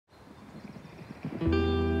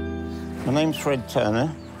My name's Fred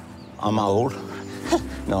Turner. I'm old.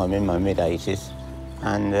 No, I'm in my mid-80s,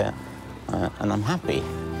 and I'm happy.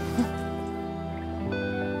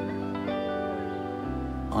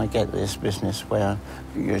 I get this business where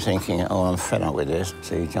you're thinking, oh, I'm fed up with this,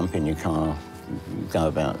 so you jump in your car, you go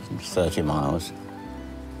about 30 miles,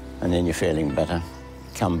 and then you're feeling better,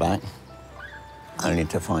 come back, only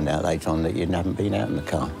to find out later on that you haven't been out in the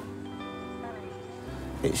car.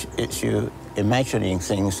 It's you imagining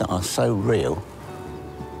things that are so real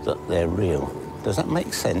that they're real. Does that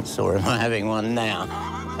make sense, or am I having one now?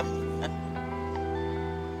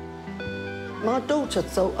 My daughter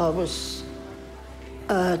thought I was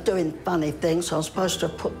doing funny things. I was supposed to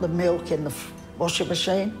put the milk in the washing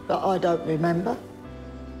machine, but I don't remember.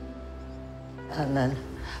 And then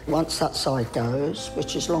once that side goes,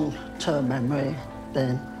 which is long-term memory,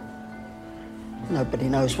 then nobody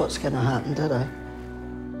knows what's going to happen, do they?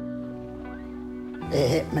 It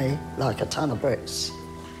hit me like a ton of bricks,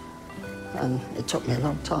 and it took me a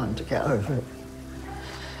long time to get over it,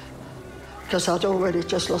 because I'd already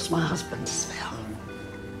just lost my husband as well.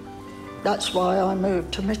 That's why I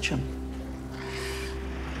moved to Mitcham.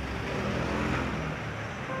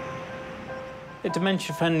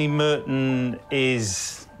 Dementia Friendly Merton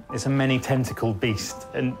is a many-tentacled beast,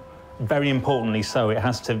 and very importantly so, it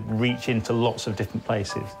has to reach into lots of different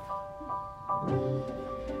places.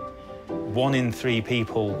 1 in 3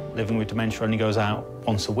 people living with dementia only goes out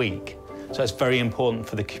once a week. So it's very important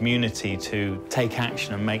for the community to take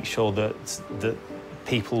action and make sure that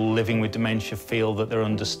people living with dementia feel that they're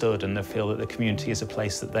understood and they feel that the community is a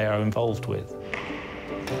place that they are involved with.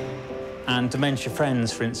 And Dementia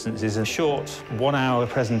Friends, for instance, is a short 1-hour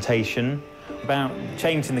presentation about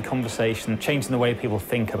changing the conversation, changing the way people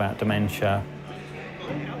think about dementia.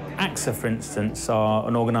 AXA, for instance, are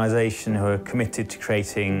an organisation who are committed to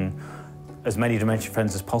creating as many dementia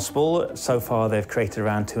friends as possible. So far, they've created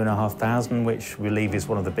around 2,500, which we believe is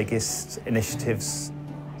one of the biggest initiatives.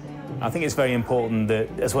 I think it's very important that,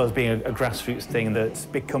 as well as being a grassroots thing, that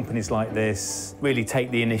big companies like this really take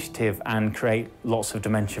the initiative and create lots of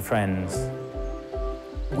dementia friends.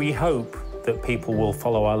 We hope that people will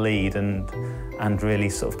follow our lead and really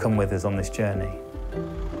sort of come with us on this journey.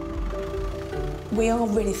 We are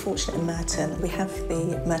really fortunate in Merton. We have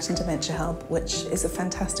the Merton Dementia Hub, which is a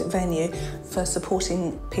fantastic venue for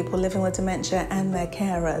supporting people living with dementia and their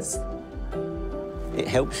carers. It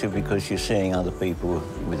helps you because you're seeing other people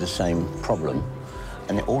with the same problem,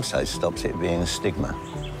 and it also stops it being a stigma.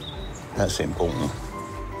 That's important.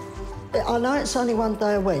 I know it's only 1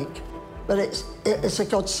 day a week, but it's a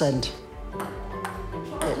godsend.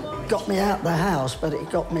 It got me out of the house, but it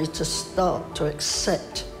got me to start to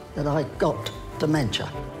accept that I got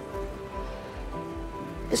dementia.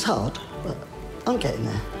 It's hard, but I'm getting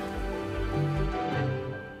there.